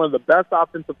having one of the best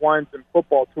offensive lines in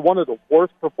football to one of the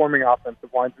worst-performing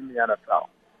offensive lines in the NFL.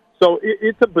 So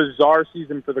it's a bizarre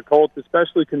season for the Colts,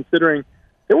 especially considering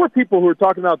there were people who were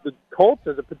talking about the Colts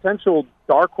as a potential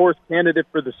dark horse candidate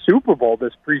for the Super Bowl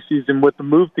this preseason with the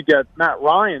move to get Matt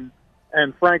Ryan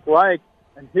and Frank Reich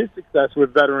and his success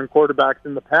with veteran quarterbacks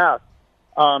in the past.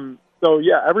 So,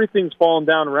 yeah, everything's fallen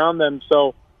down around them.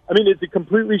 So, I mean, is it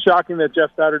completely shocking that Jeff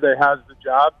Saturday has the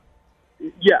job?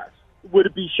 Yes. Would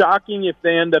it be shocking if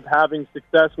they end up having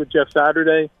success with Jeff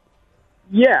Saturday?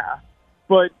 Yeah.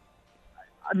 But,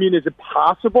 I mean, is it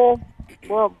possible?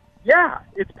 Well, yeah,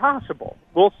 it's possible.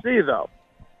 We'll see, though.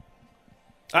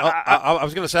 I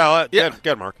was going to say,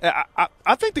 good, Mark.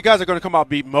 I think the guys are going to come out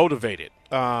be motivated.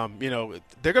 They're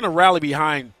going to rally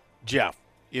behind Jeff.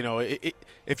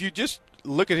 If you just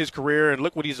look at his career and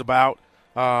look what he's about,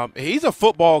 he's a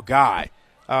football guy.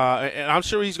 And I'm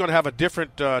sure he's going to have a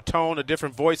different tone, a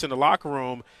different voice in the locker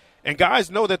room. And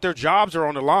guys know that their jobs are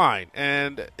on the line.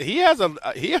 And he has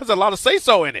a lot of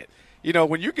say-so in it.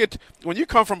 When you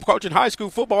come from coaching high school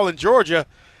football in Georgia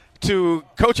to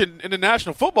coaching in the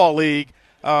National Football League,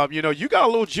 you got a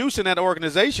little juice in that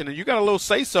organization, and you got a little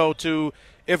say-so to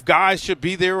if guys should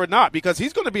be there or not, because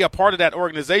he's going to be a part of that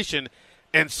organization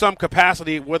in some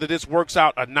capacity, whether this works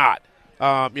out or not.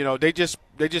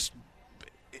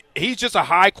 He's just a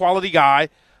high-quality guy.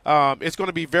 It's going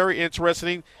to be very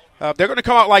interesting. They're going to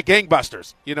come out like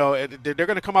gangbusters. They're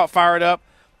going to come out fired up.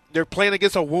 they're playing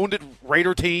against a wounded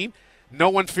Raider team. No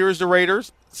one fears the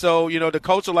Raiders. So, the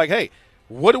coach are like, hey,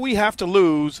 what do we have to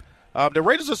lose? The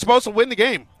Raiders are supposed to win the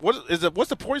game. What's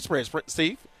the point spread,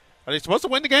 Steve? Are they supposed to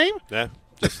win the game? Yeah.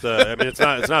 Just, it's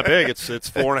not big. It's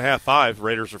 4.5, 5.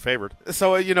 Raiders are favored.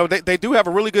 So, they do have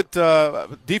a really good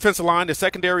defensive line. The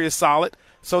secondary is solid.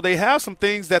 So they have some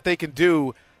things that they can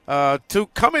do to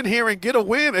come in here and get a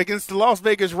win against the Las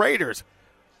Vegas Raiders.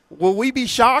 Will we be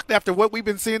shocked after what we've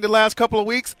been seeing the last couple of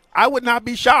weeks? I would not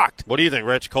be shocked. What do you think,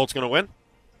 Rich? Colts going to win?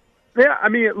 Yeah, I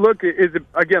mean, look, is it,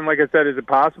 again, like I said, is it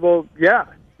possible? Yeah,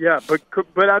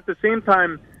 but at the same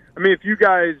time, I mean, if you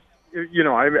guys,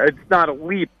 it's not a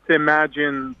leap to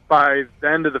imagine by the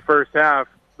end of the first half,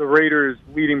 the Raiders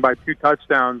leading by 2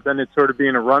 touchdowns, and it's sort of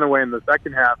being a runaway in the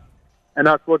second half, and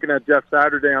us looking at Jeff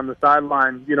Saturday on the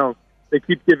sideline, they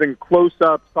keep giving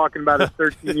close-ups, talking about his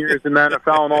 13 years in the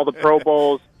NFL and all the Pro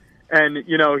Bowls, and,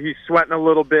 he's sweating a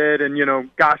little bit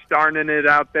and, gosh darning it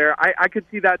out there. I could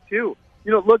see that too.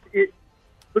 Look,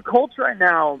 the Colts right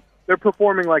now, they're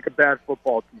performing like a bad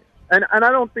football team. And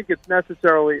I don't think it's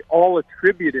necessarily all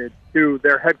attributed to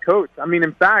their head coach. I mean,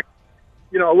 in fact,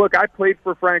 look, I played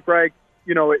for Frank Reich.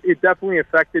 It definitely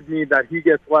affected me that he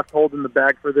gets left holding the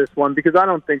bag for this one because I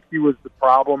don't think he was the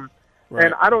problem. Right.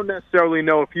 And I don't necessarily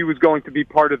know if he was going to be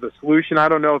part of the solution. I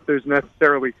don't know if there's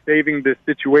necessarily saving this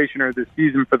situation or this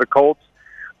season for the Colts.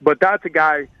 But that's a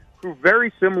guy who,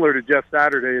 very similar to Jeff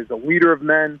Saturday, is a leader of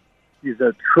men. He's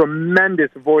a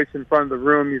tremendous voice in front of the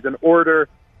room. He's an orator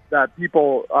that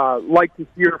people like to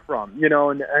hear from,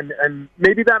 and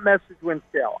maybe that message went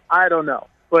stale. I don't know.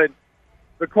 But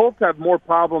the Colts have more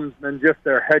problems than just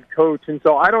their head coach, and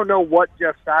so I don't know what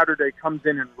Jeff Saturday comes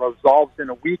in and resolves in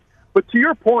a week. But to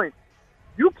your point,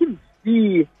 you can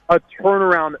see a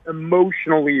turnaround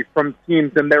emotionally from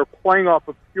teams, and they're playing off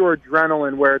of pure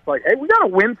adrenaline where it's like, hey, we got to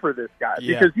win for this guy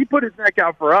because he put his neck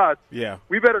out for us. Yeah.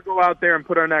 We better go out there and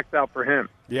put our necks out for him.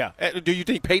 Yeah. Do you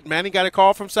think Peyton Manning got a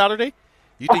call from Saturday?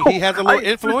 You think he has a little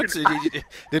influence?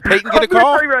 Did Peyton get a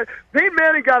call? Peyton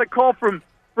Manning got a call from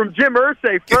Jim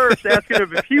Irsay first, asking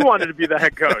him if he wanted to be the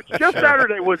head coach. Jeff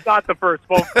Saturday was not the first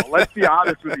phone call. Let's be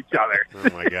honest with each other.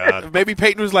 Oh, my God. Maybe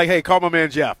Peyton was like, hey, call my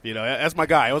man Jeff. That's my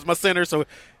guy. It was my center, so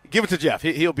give it to Jeff.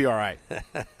 He'll be all right.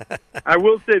 I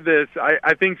will say this.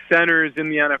 I think centers in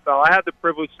the NFL, I had the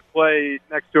privilege to play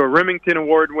next to a Remington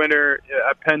Award winner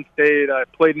at Penn State. I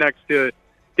played next to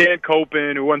Dan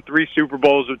Copen, who won 3 Super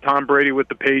Bowls with Tom Brady with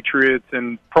the Patriots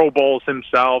and Pro Bowls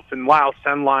himself, and Lyle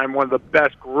Senline, one of the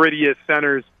best, grittiest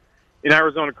centers in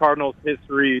Arizona Cardinals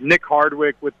history. Nick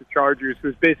Hardwick with the Chargers,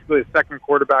 who's basically a second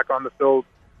quarterback on the field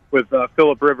with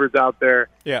Phillip Rivers out there.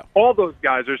 Yeah. All those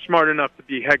guys are smart enough to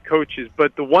be head coaches,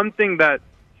 but the one thing that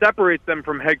separates them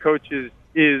from head coaches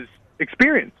is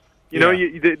experience.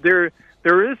 There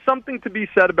is something to be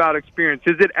said about experience.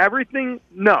 Is it everything?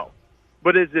 No.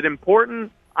 But is it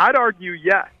important? I'd argue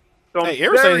yes. So hey,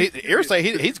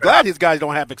 Irsay, he's glad his guys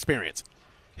don't have experience.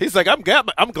 He's like, I'm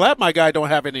glad my guy don't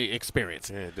have any experience.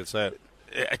 Yeah, that's that.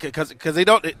 Because they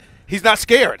don't. He's not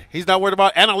scared. He's not worried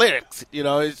about analytics.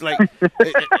 It's like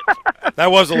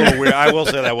that was a little weird. I will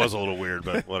say that was a little weird,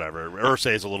 but whatever.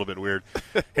 Irsay is a little bit weird.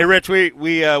 Hey, Rich,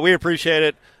 we appreciate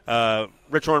it.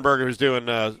 Rich Hornberger, who's doing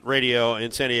radio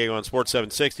in San Diego on Sports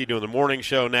 760, doing the morning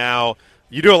show now.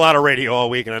 You do a lot of radio all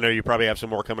week, and I know you probably have some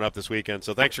more coming up this weekend.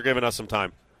 So thanks for giving us some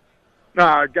time.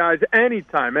 Guys,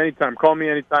 anytime. Call me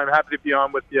anytime. Happy to be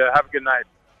on with you. Have a good night.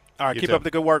 All right, keep up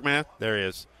the good work, man. There he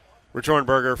is. Rich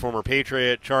Hornberger, former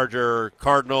Patriot, Charger,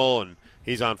 Cardinal, and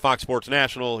he's on Fox Sports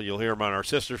National. You'll hear him on our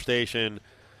sister station,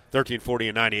 1340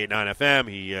 and 98.9 FM.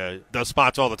 He does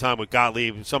spots all the time with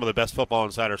Gottlieb, some of the best Football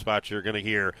Insider spots you're going to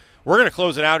hear. We're going to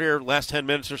close it out here, last 10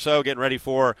 minutes or so, getting ready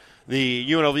for the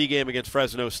UNLV game against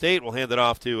Fresno State. We'll hand it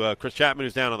off to Chris Chapman,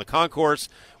 who's down on the concourse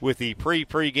with the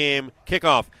pre-game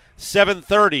kickoff.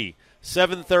 7:30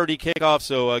 kickoff,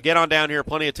 so get on down here.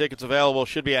 Plenty of tickets available.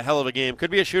 Should be a hell of a game.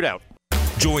 Could be a shootout.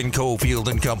 Join Cofield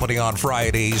and Company on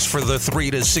Fridays for the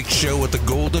 3 to 6 show at the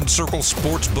Golden Circle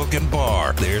Sportsbook and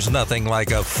Bar. There's nothing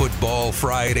like a football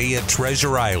Friday at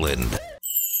Treasure Island.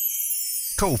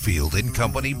 Cofield and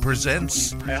Company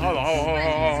presents. Hey, hold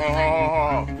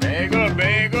on. Bag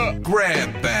up.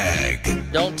 Grab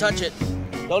Bag. Don't touch it.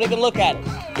 Don't even look at it.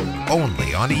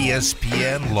 Only on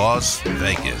ESPN Las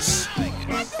Vegas.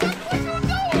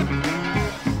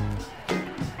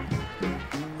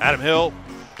 Adam Hill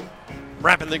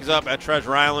wrapping things up at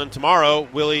Treasure Island. Tomorrow,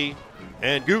 Willie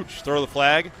and Gooch throw the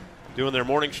flag, doing their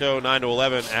morning show 9 to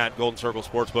 11 at Golden Circle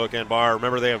Sportsbook and Bar.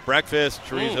 Remember, they have breakfast,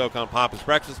 chorizo con papas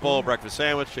breakfast bowl, breakfast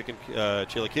sandwich, chicken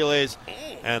chilaquiles,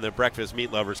 and the breakfast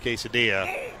meat lovers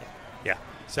quesadilla. Yeah.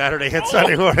 Saturday and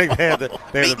Sunday morning, they have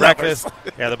the breakfast,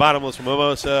 the bottomless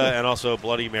mimosa, and also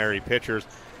Bloody Mary pitchers.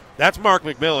 That's Mark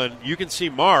McMillan. You can see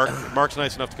Mark. Mark's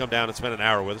nice enough to come down and spend an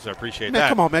hour with us. I appreciate that.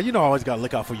 Come on, man. You know I always got to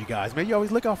look out for you guys, man. You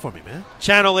always look out for me, man.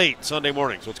 Channel 8, Sunday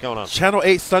mornings. What's going on? Channel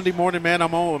 8, Sunday morning, man.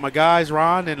 I'm on with my guys,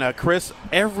 Ron and Chris,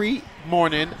 every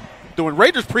morning doing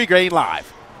Raiders pregame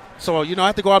live. So, I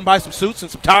have to go out and buy some suits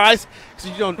and some ties.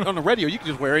 Because, on the radio, you can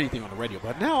just wear anything on the radio.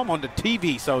 But now I'm on the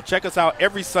TV. So check us out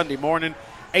every Sunday morning,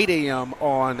 8 a.m.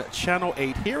 on Channel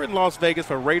 8 here in Las Vegas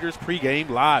for Raiders pregame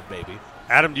live, baby.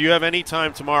 Adam, do you have any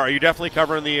time tomorrow? Are you definitely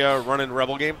covering the Runnin'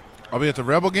 Rebel game? I'll be at the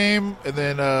Rebel game and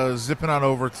then zipping on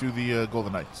over to the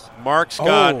Golden Knights. Mark's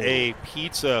got a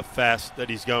pizza fest that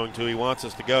he's going to. He wants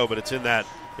us to go, but it's in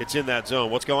that zone.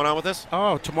 What's going on with this?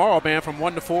 Oh, tomorrow, man, from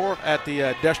 1 to 4 at the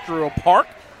Industrial Park,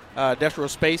 Industrial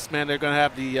Space, man, they're going to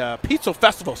have the Pizza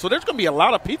Festival. So there's going to be a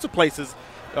lot of pizza places.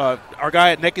 Our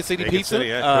guy at Naked City Pizza. City,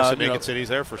 yeah. Chris at Naked City's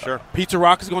there for sure. Pizza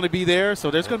Rock is going to be there.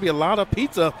 So there's going to be a lot of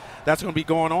pizza that's going to be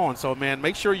going on. So, man,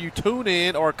 make sure you tune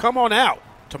in or come on out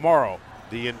tomorrow.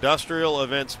 The Industrial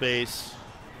Event Space,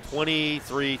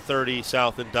 2330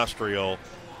 South Industrial.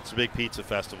 It's a big pizza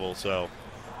festival, so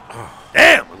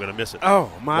damn, I'm going to miss it.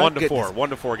 Oh, my 1 to goodness. 4. 1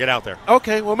 to 4. Get out there.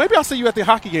 Okay, well, maybe I'll see you at the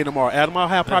hockey game tomorrow, Adam. I'll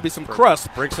have probably some crust.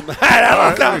 Bring some.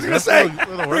 I was going to say,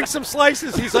 bring some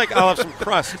slices. He's like, I'll have some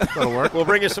crust. That'll work. We'll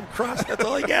bring you some crust. That's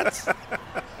all he gets.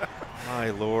 My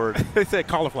Lord. They said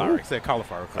cauliflower. He said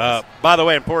cauliflower crust. By the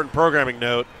way, important programming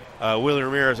note, Willie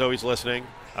Ramirez always listening.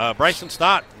 Bryson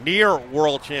Stott, near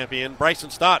world champion. Bryson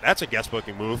Stott, that's a guest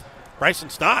booking move. Bryson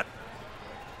Stott,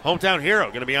 hometown hero,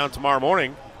 going to be on tomorrow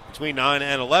morning between 9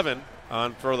 and 11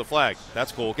 on Throw the Flag.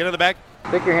 That's cool. Get in the back.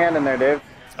 Stick your hand in there, Dave.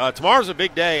 Tomorrow's a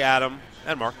big day, Adam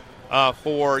and Mark,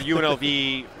 for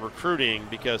UNLV recruiting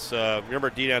because remember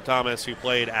Dedan Thomas, who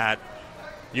played at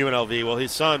UNLV? Well,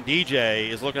 his son, DJ,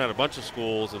 is looking at a bunch of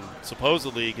schools, and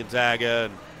supposedly Gonzaga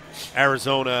and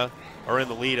Arizona are in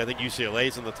the lead. I think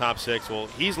UCLA's in the top 6. Well,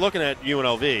 he's looking at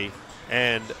UNLV,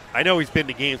 and I know he's been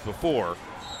to games before.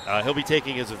 He'll be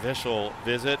taking his official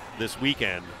visit this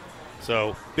weekend.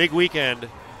 So, big weekend.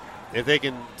 If they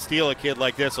can steal a kid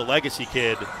like this, a legacy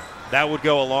kid, that would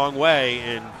go a long way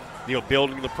in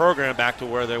building the program back to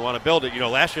where they want to build it.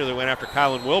 Last year they went after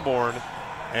Kylan Wilborn,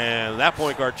 and that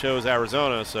point guard chose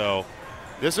Arizona. So,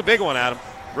 this is a big one, Adam.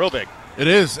 Real big. It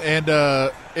is, and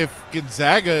if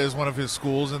Gonzaga is one of his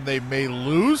schools and they may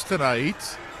lose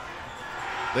tonight,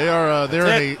 they're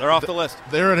off the list.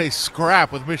 They're in a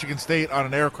scrap with Michigan State on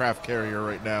an aircraft carrier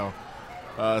right now.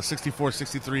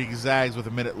 64-63 Zags with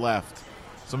a minute left.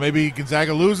 So maybe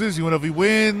Gonzaga loses, UNLV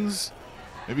wins,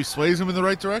 maybe sways him in the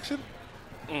right direction.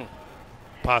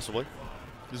 Possibly.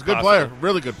 He's a good player,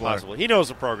 really good player. Possibly. He knows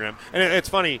the program, and it's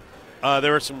funny.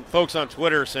 There were some folks on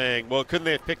Twitter saying, well, couldn't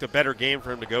they have picked a better game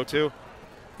for him to go to?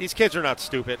 These kids are not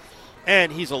stupid,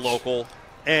 and he's a local,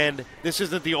 and this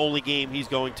isn't the only game he's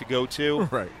going to go to.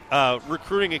 Right.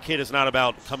 Recruiting a kid is not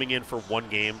about coming in for one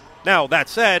game. Now, that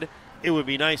said, it would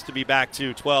be nice to be back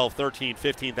to 12, 13,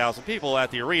 15,000 people at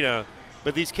the arena,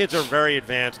 but these kids are very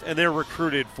advanced, and they're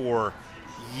recruited for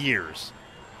years.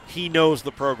 He knows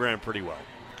the program pretty well.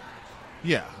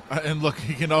 Yeah, and look,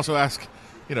 he can also ask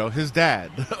his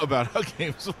dad about how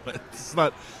games went. It's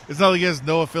not like he has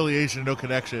no affiliation, no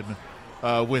connection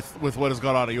with what has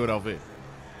gone on at UNLV.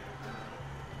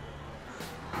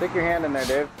 Stick your hand in there,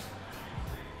 Dave.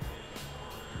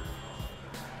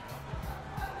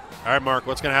 All right, Mark,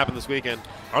 what's going to happen this weekend?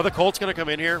 Are the Colts going to come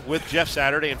in here with Jeff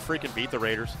Saturday and freaking beat the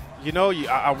Raiders?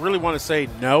 I really want to say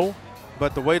no,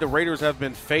 but the way the Raiders have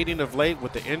been fading of late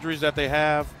with the injuries that they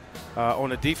have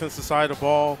on the defensive side of the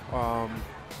ball,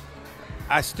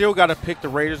 I still got to pick the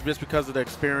Raiders just because of the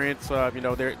experience.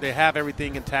 They have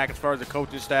everything intact as far as the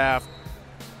coaching staff.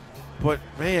 But,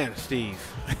 man, Steve.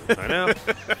 I know.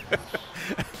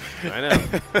 I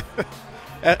know.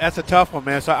 That's a tough one,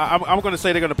 man. So I'm going to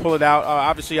say they're going to pull it out.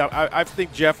 Obviously, I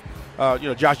think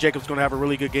Josh Jacobs is going to have a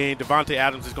really good game. Devontae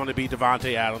Adams is going to be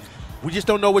Devontae Adams. We just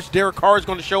don't know which Derek Carr is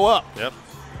going to show up. Yep.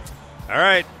 All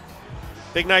right.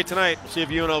 Big night tonight. We'll see if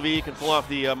UNLV can pull off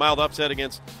the mild upset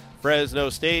against Fresno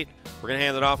State. We're going to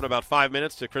hand it off in about 5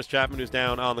 minutes to Chris Chapman, who's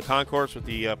down on the concourse with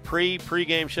the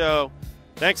pre-game show.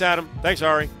 Thanks, Adam. Thanks,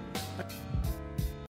 Ari.